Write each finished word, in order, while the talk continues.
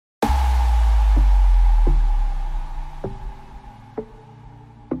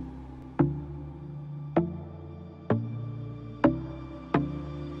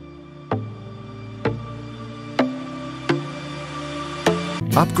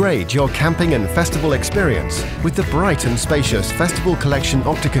Upgrade your camping and festival experience with the bright and spacious Festival Collection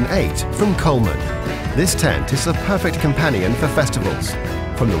Octagon 8 from Coleman. This tent is a perfect companion for festivals.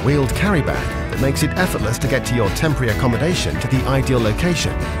 From the wheeled carry bag that makes it effortless to get to your temporary accommodation to the ideal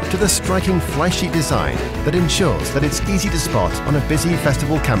location, to the striking fly sheet design that ensures that it's easy to spot on a busy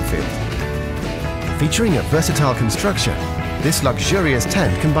festival campfield. Featuring a versatile construction, this luxurious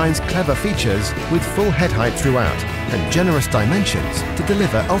tent combines clever features with full head height throughout and generous dimensions to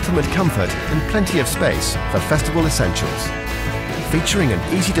deliver ultimate comfort and plenty of space for festival essentials. Featuring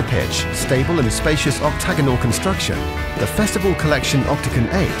an easy-to-pitch, stable and spacious octagonal construction, the Festival Collection Octagon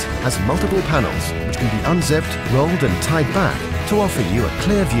 8 has multiple panels which can be unzipped, rolled and tied back to offer you a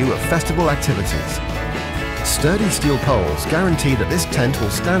clear view of festival activities. Sturdy steel poles guarantee that this tent will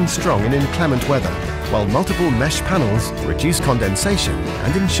stand strong in inclement weather, while multiple mesh panels reduce condensation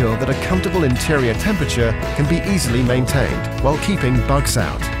and ensure that a comfortable interior temperature can be easily maintained while keeping bugs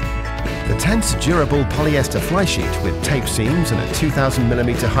out. The tent's durable polyester fly sheet with tape seams and a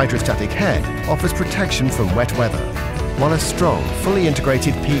 2000mm hydrostatic head offers protection from wet weather, while a strong, fully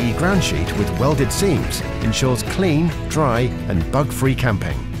integrated PE ground sheet with welded seams ensures clean, dry and bug-free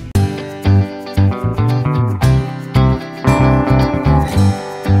camping.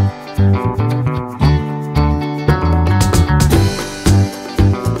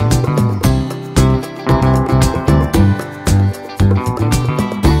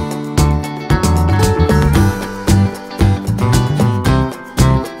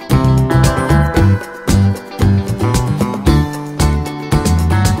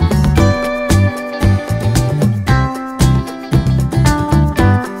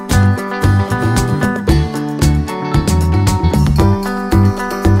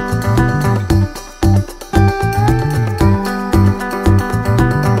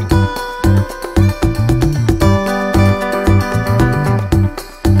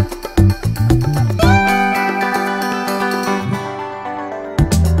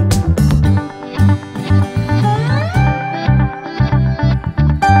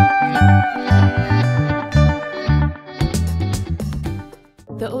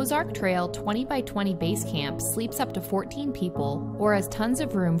 The Ozark Trail 20x20 base camp sleeps up to 14 people or has tons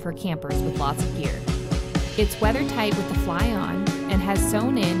of room for campers with lots of gear. It's weather tight with the fly on and has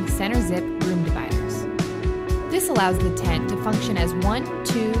sewn-in center zip room dividers. This allows the tent to function as 1,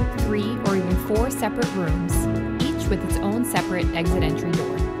 2, 3, or even 4 separate rooms, each with its own separate exit-entry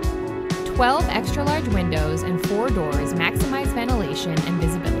door. 12 extra-large windows and 4 doors maximize ventilation and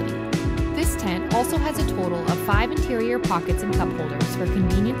visibility. This tent also has a total of 5 interior pockets and cup holders for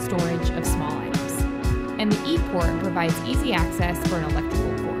convenient storage of small items. And the E-port provides easy access for an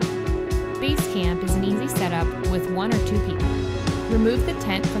electrical cord. Base camp is an easy setup with 1 or 2 people. Remove the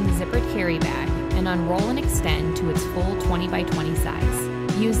tent from the zippered carry bag and unroll and extend to its full 20x20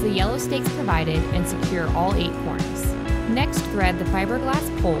 size. Use the yellow stakes provided and secure all 8 corners. Next, thread the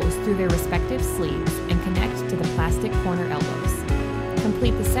fiberglass poles through their respective sleeves and connect to the plastic corner elbows.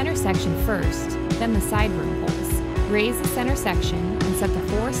 Complete the center section first, then the side room poles. Raise the center section and set the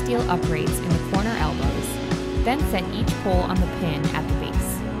 4 steel uprights in the corner elbows, then set each pole on the pin at the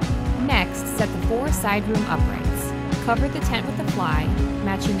base. Next, set the 4 side room uprights. Cover the tent with the fly,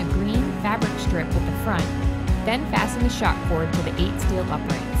 matching the green fabric strip with the front, then fasten the shock cord to the 8 steel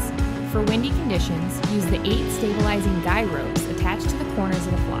uprights. For windy conditions, use the 8 stabilizing guy ropes attached to the corners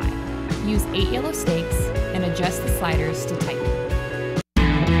of the fly. Use 8 yellow stakes and adjust the sliders to tighten.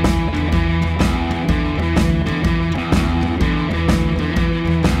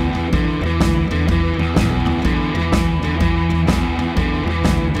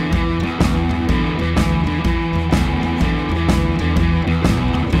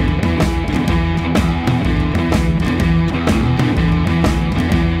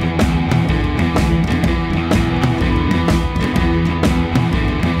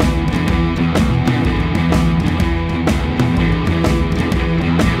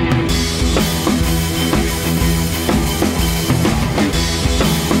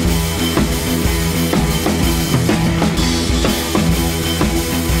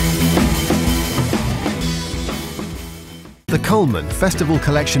 The Coleman Festival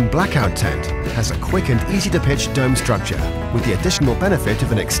Collection Blackout tent has a quick and easy-to-pitch dome structure with the additional benefit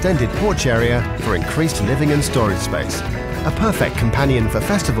of an extended porch area for increased living and storage space. A perfect companion for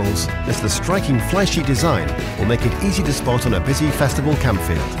festivals, as the striking fly sheet design will make it easy to spot on a busy festival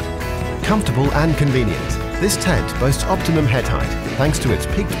campfield. Comfortable and convenient, this tent boasts optimum head height thanks to its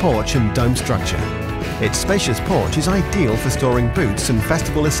peaked porch and dome structure. Its spacious porch is ideal for storing boots and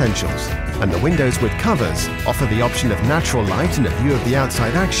festival essentials, and the windows with covers offer the option of natural light and a view of the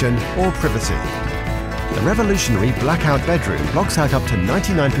outside action or privacy. The revolutionary Blackout bedroom blocks out up to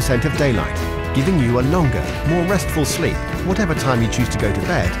 99% of daylight, giving you a longer, more restful sleep, whatever time you choose to go to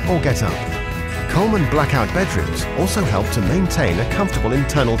bed or get up. Coleman Blackout bedrooms also help to maintain a comfortable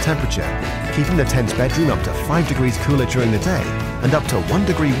internal temperature, keeping the tent's bedroom up to 5 degrees cooler during the day and up to 1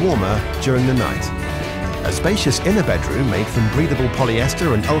 degree warmer during the night. A spacious inner bedroom made from breathable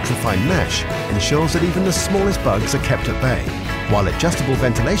polyester and ultrafine mesh ensures that even the smallest bugs are kept at bay, while adjustable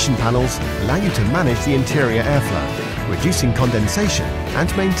ventilation panels allow you to manage the interior airflow, reducing condensation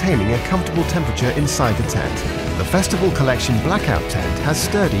and maintaining a comfortable temperature inside the tent. The Festival Collection Blackout tent has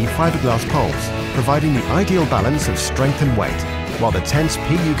sturdy fiberglass poles, providing the ideal balance of strength and weight, while the tent's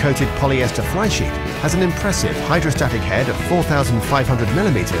PU-coated polyester flysheet has an impressive hydrostatic head of 4,500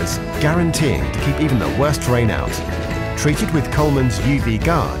 millimeters, guaranteeing to keep even the worst rain out. Treated with Coleman's UV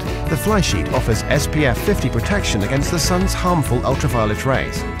Guard, the flysheet offers SPF 50 protection against the sun's harmful ultraviolet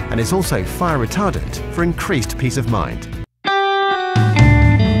rays and is also fire retardant for increased peace of mind.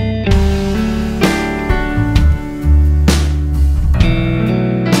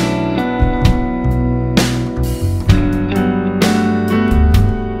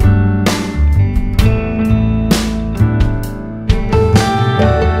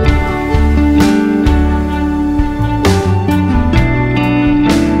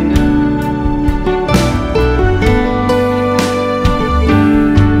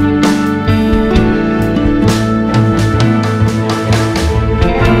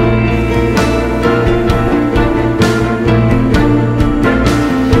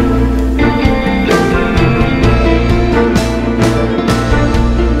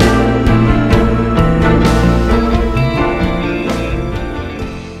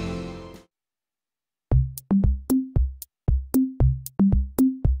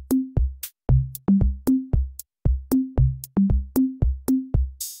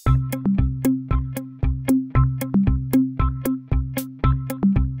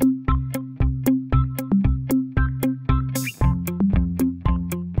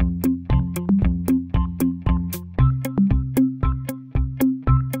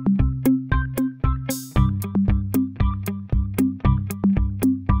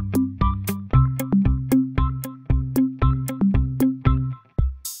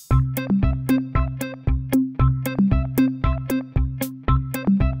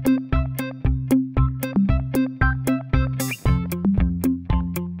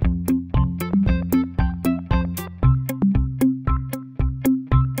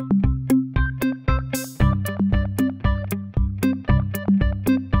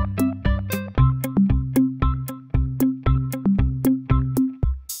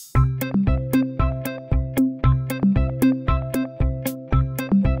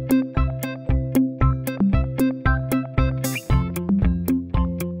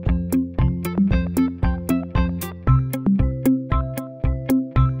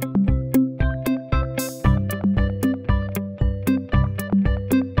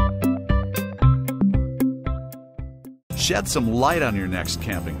 Shed some light on your next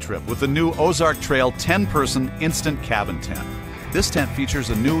camping trip with the new Ozark Trail 10-person instant cabin tent. This tent features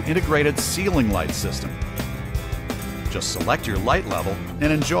a new integrated ceiling light system. Just select your light level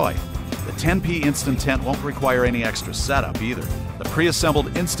and enjoy. The 10P instant tent won't require any extra setup either. The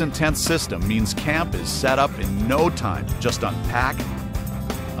pre-assembled instant tent system means camp is set up in no time. Just unpack,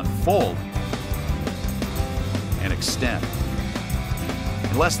 unfold, and extend.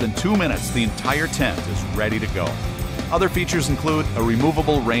 In less than 2 minutes, the entire tent is ready to go. Other features include a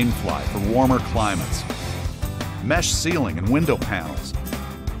removable rain fly for warmer climates, mesh ceiling and window panels,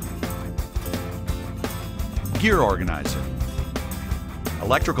 gear organizer,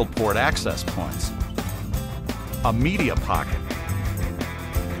 electrical port access points, a media pocket,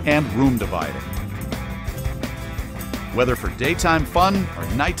 and room divider. Whether for daytime fun or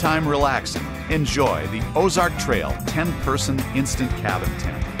nighttime relaxing, enjoy the Ozark Trail 10-person instant cabin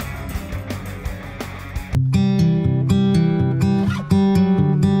tent.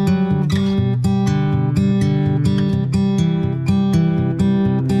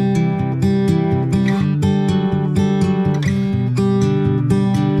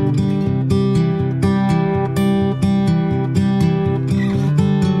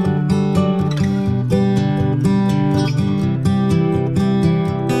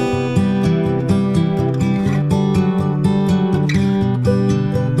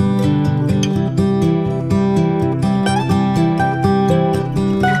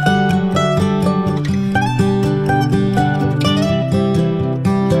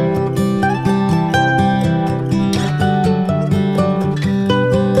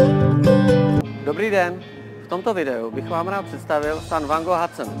 Dobrý den, v tomto videu bych vám rád představil stan Vango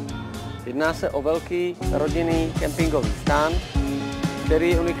Hudson. Jedná se o velký rodinný kempingový stan, který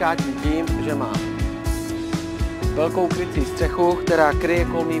je unikátní tím, že má velkou krycí střechu, která kryje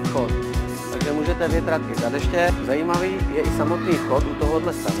kolmý vchod. Takže můžete větrat i za deště. Zajímavý je i samotný vchod u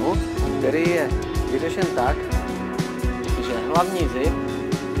tohohle stanu, který je vyřešen tak, že hlavní zip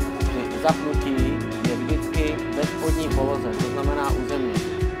při zapnutí je vždycky ve spodní poloze, to znamená územně.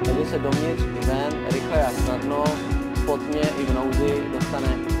 Takže se dovnitř i ven rychle a snadno, potně i v nouzi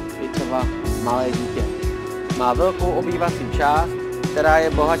dostane i třeba malé dítě. Má velkou obývací část, která je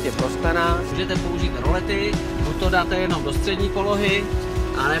bohatě prosklená. Můžete použít rolety, buď to dáte jenom do střední polohy,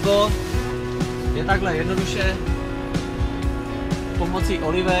 anebo je takhle jednoduše pomocí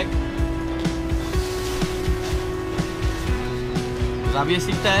olivek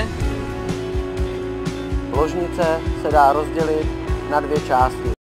zavěsíte. Ložnice se dá rozdělit na dvě části.